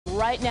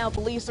Right now,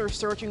 police are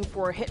searching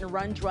for a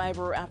hit-and-run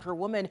driver after a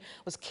woman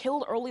was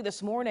killed early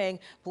this morning.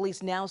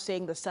 Police now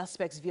saying the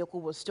suspect's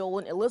vehicle was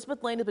stolen.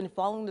 Elizabeth Lane has been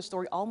following the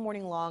story all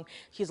morning long.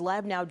 She's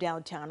live now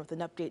downtown with an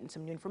update and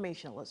some new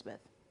information. Elizabeth.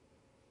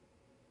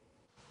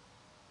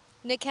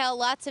 Nikhil,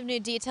 lots of new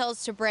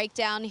details to break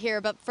down here,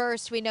 but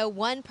first we know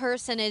one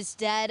person is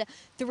dead.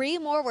 3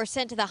 more were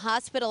sent to the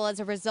hospital as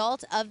a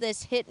result of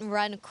this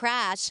hit-and-run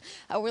crash.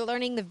 We're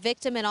learning the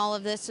victim in all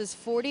of this was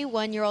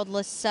 41-year-old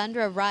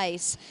Lysandra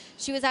Rice.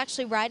 She was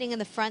actually riding in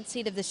the front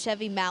seat of the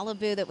Chevy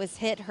Malibu that was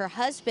hit. Her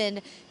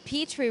husband,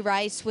 Petrie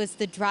Rice, was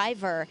the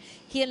driver.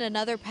 He and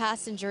another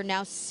passenger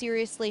now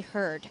seriously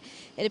hurt.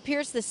 It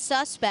appears the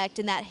suspect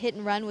in that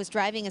hit-and-run was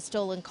driving a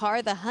stolen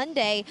car. The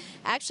Hyundai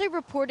actually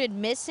reported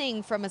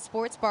missing from a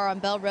sports bar on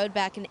Bell Road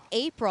back in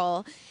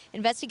April.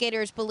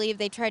 Investigators believe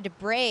they tried to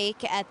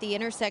brake at the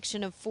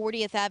intersection of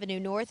 40th Avenue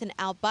North and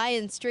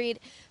Albion Street,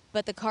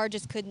 but the car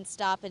just couldn't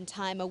stop in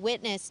time. A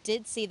witness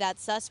did see that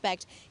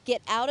suspect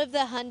get out of the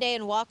Hyundai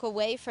and walk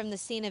away from the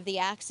scene of the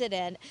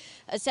accident.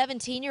 A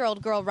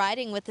 17-year-old girl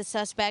riding with the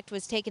suspect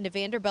was taken to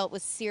Vanderbilt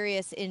with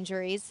serious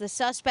injuries. The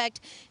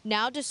suspect,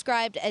 now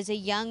described as a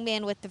young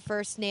man with the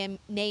first name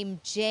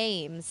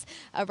James.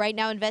 Right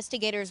now,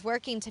 investigators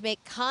working to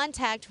make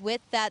contact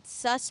with that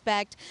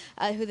suspect,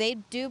 who they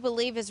do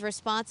believe is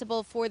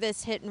responsible for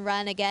this hit and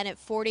run, again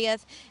at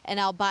 40th and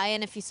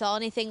Albion. If you saw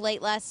anything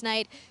late last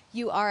night,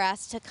 you are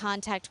asked to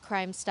contact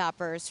Crime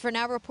Stoppers. For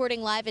now,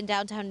 reporting live in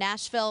downtown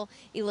Nashville,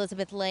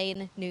 Elizabeth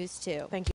Lane, News 2. Thank you.